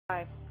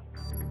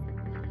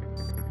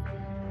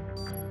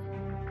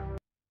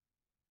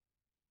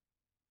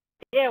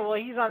Yeah, well,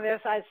 he's on their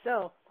side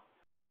still.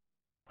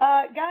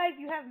 Guys,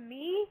 you have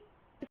me?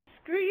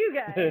 Screw you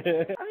guys. I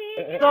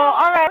mean, so,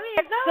 alright,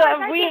 so like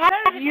if we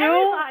have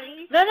you...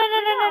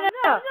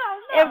 No.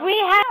 If we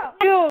have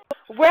you,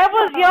 where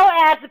was your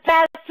ass the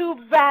past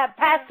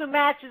two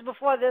matches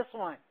before this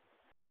one?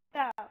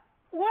 No.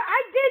 Well,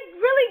 I did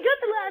really good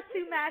the last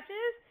two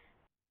matches.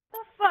 The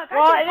fuck?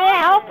 Well, it didn't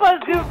help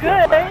us do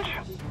good.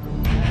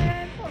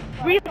 Man,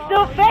 we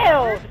still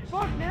failed.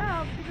 Fuck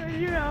now, because,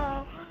 you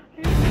know...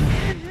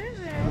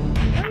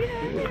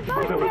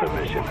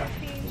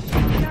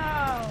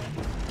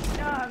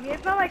 No, I mean,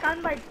 it's not like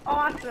I'm like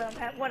awesome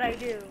at what I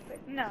do, but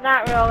no.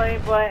 Not really,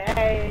 but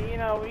hey, you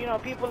know,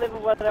 people live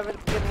with whatever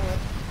they're given with.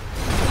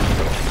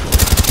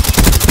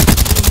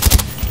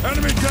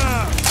 Enemy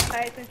down!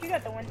 Alright, since you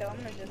got the window, I'm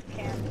gonna just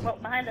camp. Well,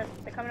 behind us.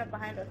 They're coming up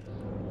behind us.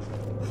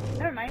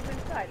 Never mind, it's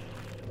inside.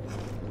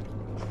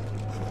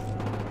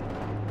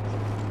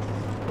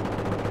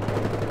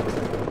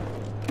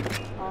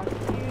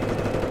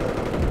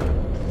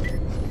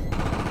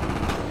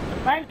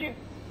 Behind you.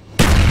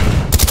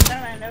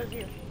 Never mind, that was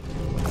you.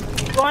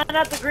 Going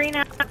up the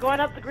greenhouse. Going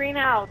up the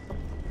greenhouse.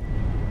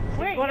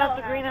 We're going up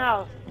the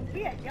greenhouse.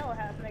 We at Yellow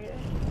House, nigga.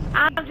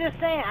 I'm just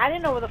saying, I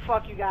didn't know where the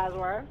fuck you guys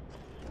were.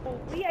 Well,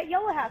 we at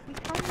Yellow House. We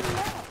telling you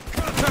now.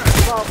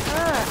 Well,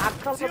 I'm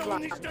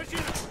colorblind.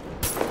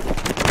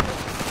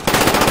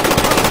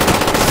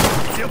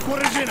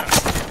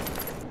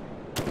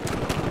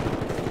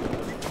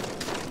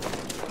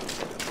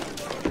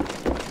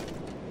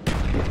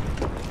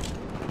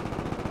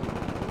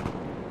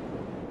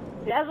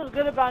 That's what's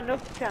good about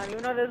Nuketown.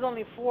 Even though there's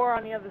only 4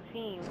 on the other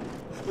team,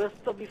 we'll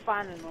still be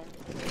finding them.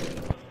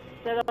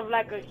 Instead of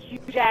like a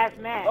huge ass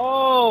match.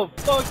 Oh,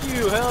 fuck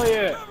you! Hell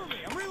yeah!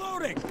 I'm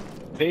reloading.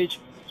 Page.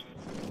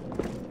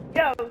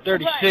 Yo,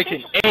 36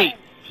 and 8.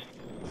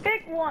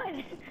 Pick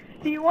one.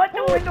 Do you want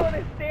the window or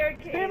the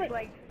staircase?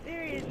 Like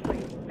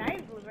seriously,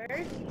 nice,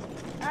 Bluebird.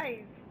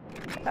 Nice.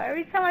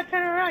 Every time I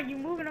turn around, you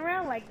moving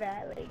around like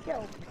that. Like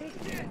yo, pick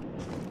it.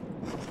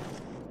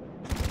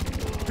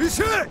 He's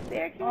hit!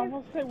 Staircase. I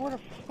almost said, where the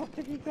fuck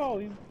did he go?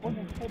 He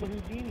wasn't pulled the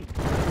Houdini.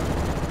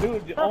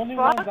 Dude, the only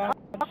ones on...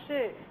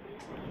 Shit.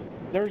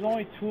 There's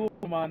only 2 of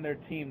them on their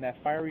team, that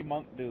fiery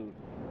monk dude.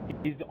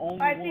 He's the only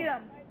one. I see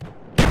them.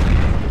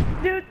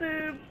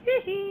 YouTube.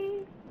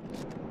 Hee.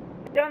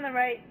 They're on the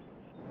right.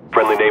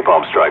 Friendly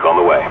napalm strike on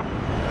the way.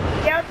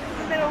 Yep, in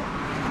the middle.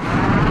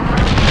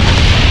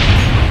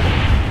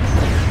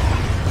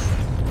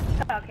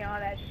 Talking all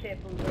that shit,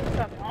 Bluebird.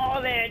 Talking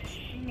all that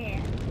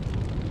shit.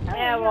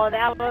 Yeah, well,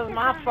 that was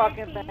my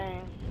fucking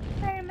thing.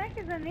 Hey, Mac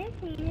is on their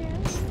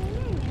team.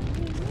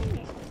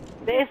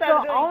 They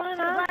still owning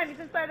us? He's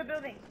inside the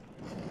building.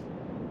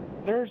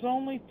 There's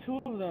only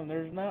 2 of them.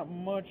 There's not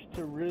much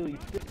to really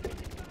see.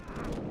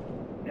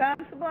 Come,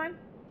 Sublime.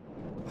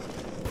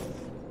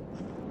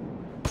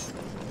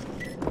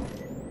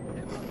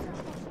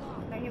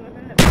 He was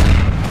in the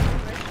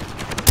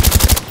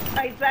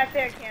oh, he's back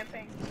there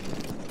camping.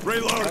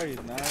 Reload. Oh,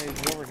 he's not.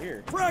 He's over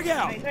here. Frag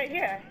out. He's right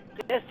here.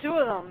 There's 2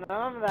 of them.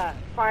 Remember that?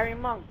 Fiery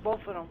monk,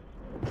 both of them.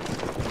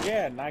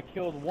 Yeah, and I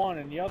killed one,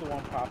 and the other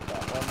one popped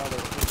up. Or another.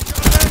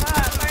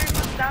 Fire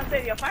Monk's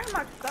downstairs. Yo, Fire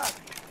Monk sucks.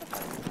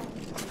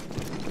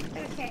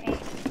 He can't aim.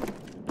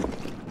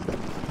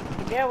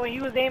 Yeah, when he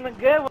was aiming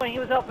good, when he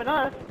was helping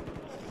us.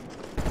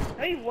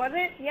 No, he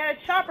wasn't. He had a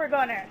chopper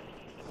gunner.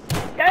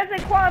 That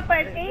doesn't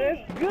qualify as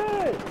aiming. That's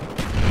good.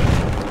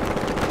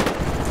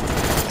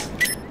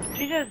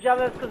 She just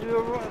jealous because we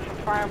were rooting for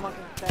Fire Monk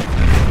instead.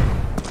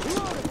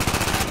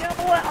 You know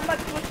what? I'm about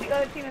to switch the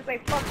other team and say,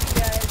 fuck you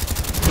guys.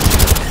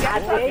 I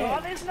did.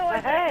 All this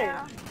noise right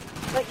now.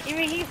 Like,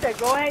 even he said,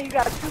 go ahead, you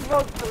got 2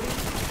 votes to leave.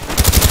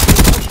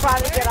 We'll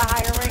probably get a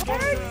higher rank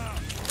anyway.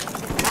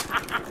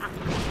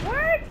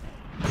 Word?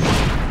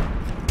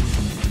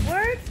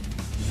 Word?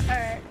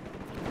 Alright.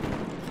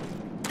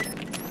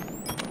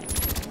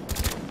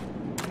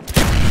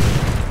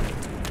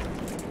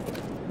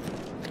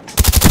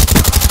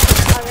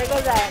 Oh, there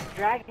goes that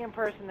dragon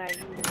person that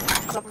you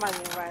somebody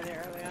invited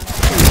earlier.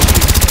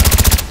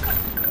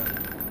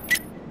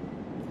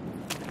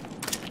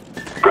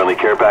 Friendly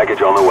care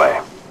package on the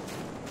way.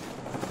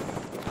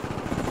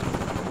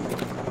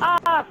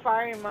 Ah,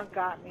 Fiery Monk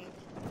got me.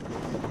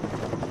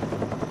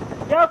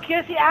 Yo,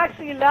 Kissy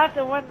actually left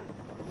and went...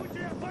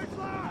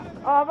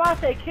 Oh, I'm about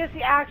to say,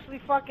 Kissy actually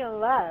fucking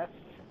left.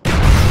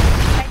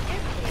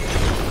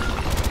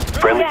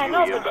 Friendly yeah,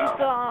 no, UAV but she's inbound.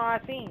 still on our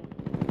team.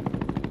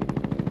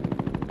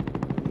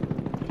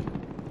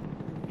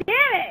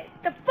 Damn it!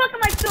 The fuck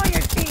am I still on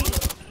your team?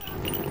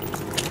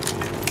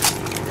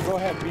 Go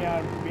ahead, be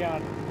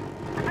on.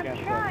 I'm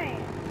trying.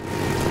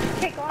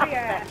 Kick all your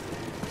ass.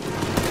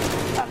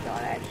 Fuck all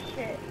that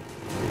shit.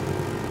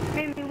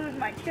 Made me lose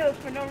my kills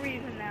for no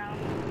reason now.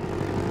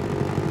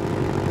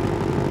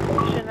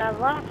 Shouldn't have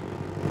left.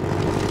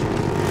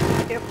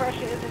 Peer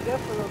pressure isn't good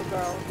for little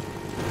girls.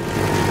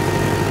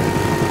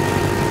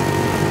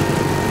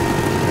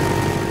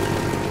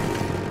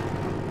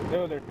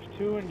 No, there's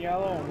 2 in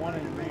yellow and 1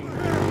 in green.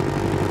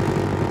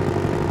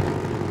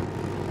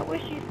 I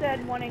wish you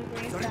said 1 in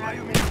green so I have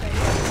to make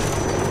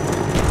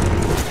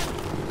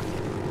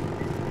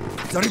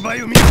Are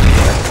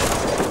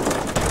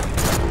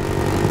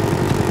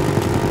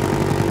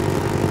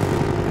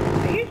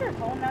you your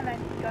phone on that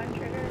gun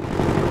trigger?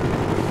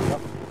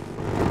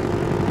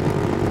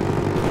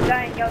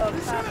 Guy in yellow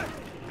top.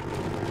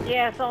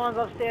 Yeah, someone's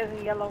upstairs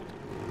in yellow.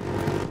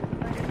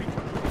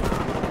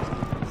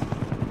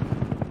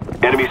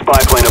 Enemy spy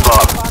plane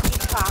above. Fucking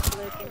cock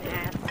licking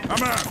ass.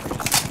 I'm out.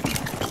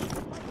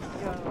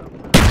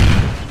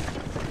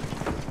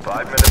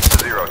 5 minutes to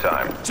 0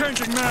 time.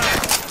 Changing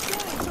mag.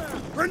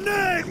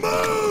 Grenade,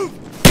 move!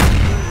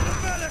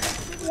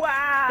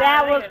 Wow.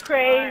 That was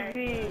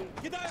crazy.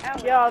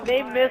 Yo,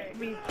 they missed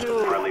me too.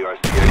 Friendly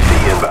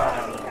RCXD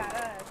inbound. He got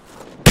us.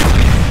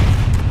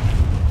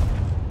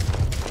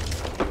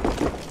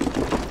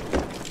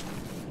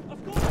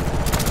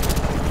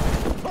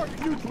 Target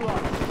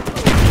neutralized.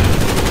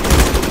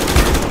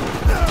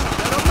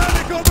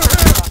 Medic over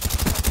here!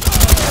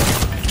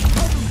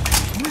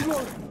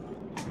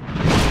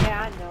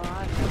 Yeah, I know.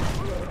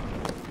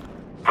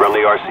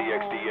 Friendly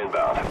RCXD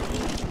inbound.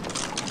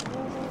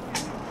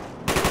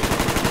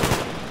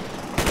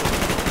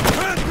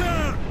 Hands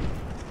down!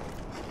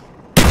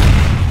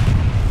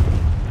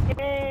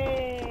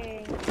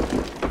 Yay.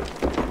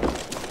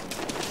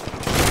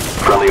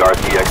 Friendly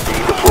RCXD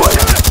deployed.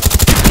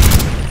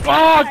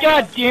 Oh,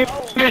 god damn,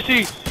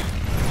 Kissy!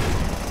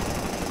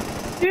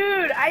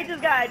 Dude, I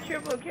just got a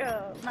triple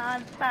kill.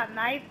 Non-stop.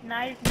 Nice.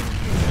 I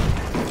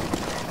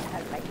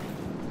like it.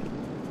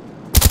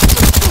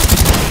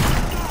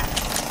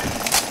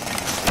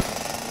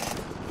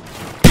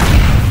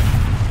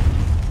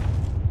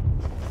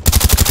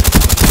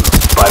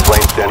 Spy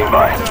plane standing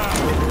by.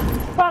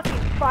 Fucking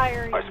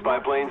firing. Our spy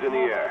plane's in the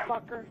air.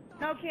 Fucker.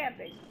 No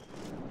camping.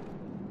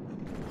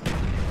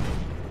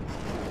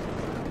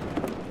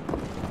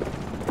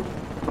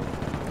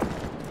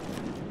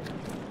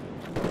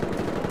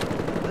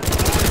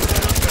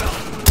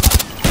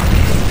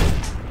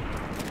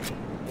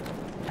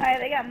 Alright,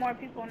 they got more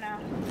people now.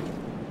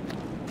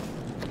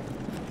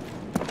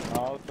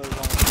 Oh, so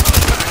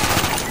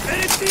there's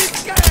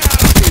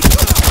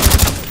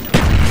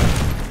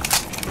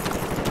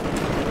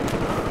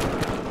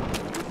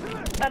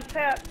That's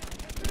it.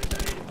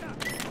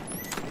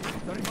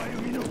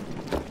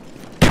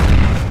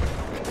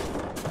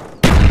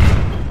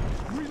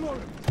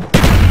 Reloading.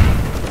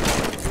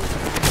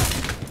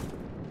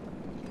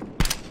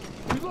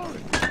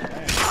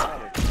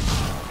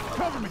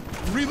 Cover me.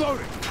 I'm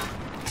reloading.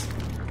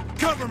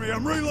 Cover me.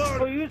 I'm For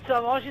reloading. you,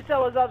 son. All she said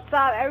was up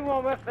top.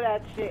 Everyone went for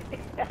that shit.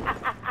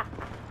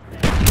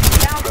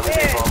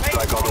 Downstairs. Bomb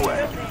strike on the way.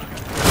 Building.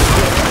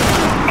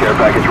 Care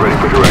package ready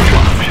for direction.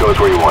 Show us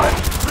where you want it.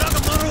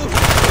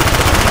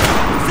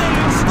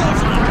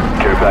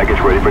 Care package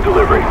ready for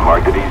delivery.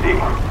 Mark the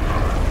DZ.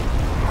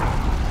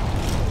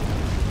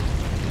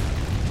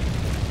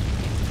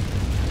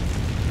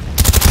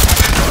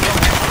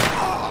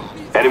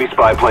 Enemy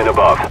spy plane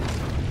above.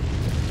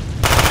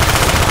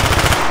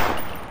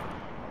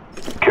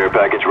 Care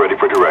package ready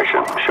for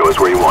direction. Show us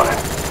where you want it.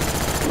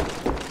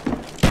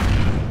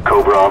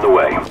 Cobra on the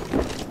way.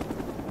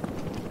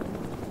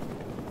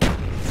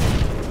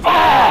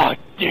 Oh,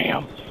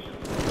 damn!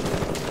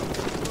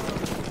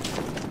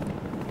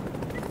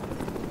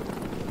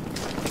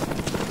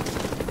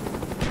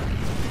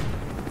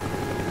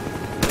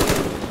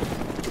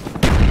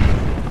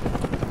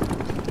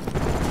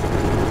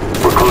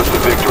 We're close to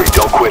victory.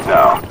 Don't quit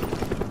now.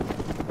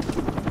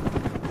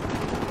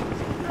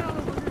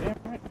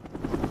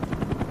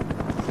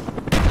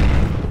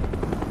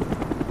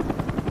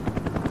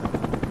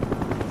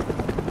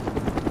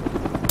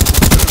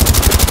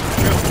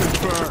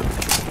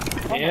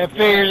 Yeah, it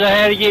figures I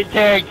had to get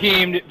tag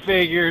teamed, it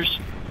figures.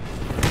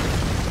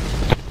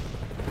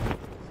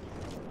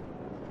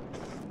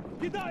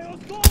 Kill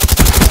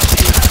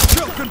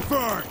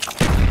confirmed.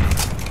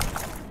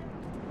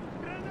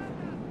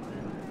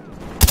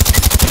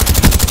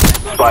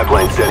 Spy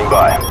plane standing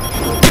by.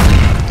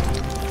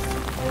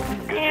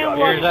 Good job.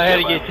 Figures I had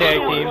to get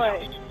tag teamed.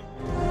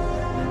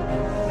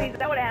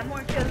 Please, I would have had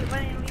more kills if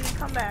I didn't even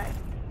come back.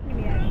 Give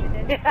me that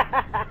shit.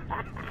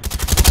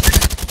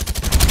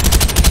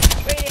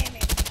 Great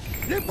aiming.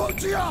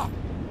 Nipotia!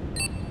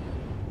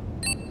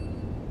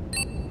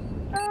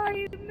 Oh,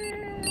 you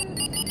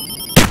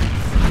missed.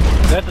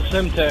 That's a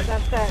Simtech.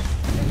 That's that.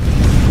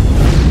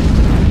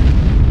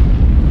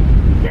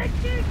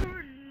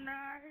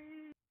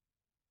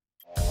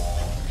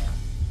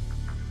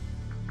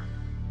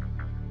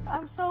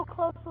 I'm so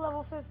close to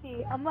level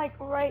 50. I'm like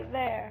right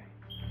there.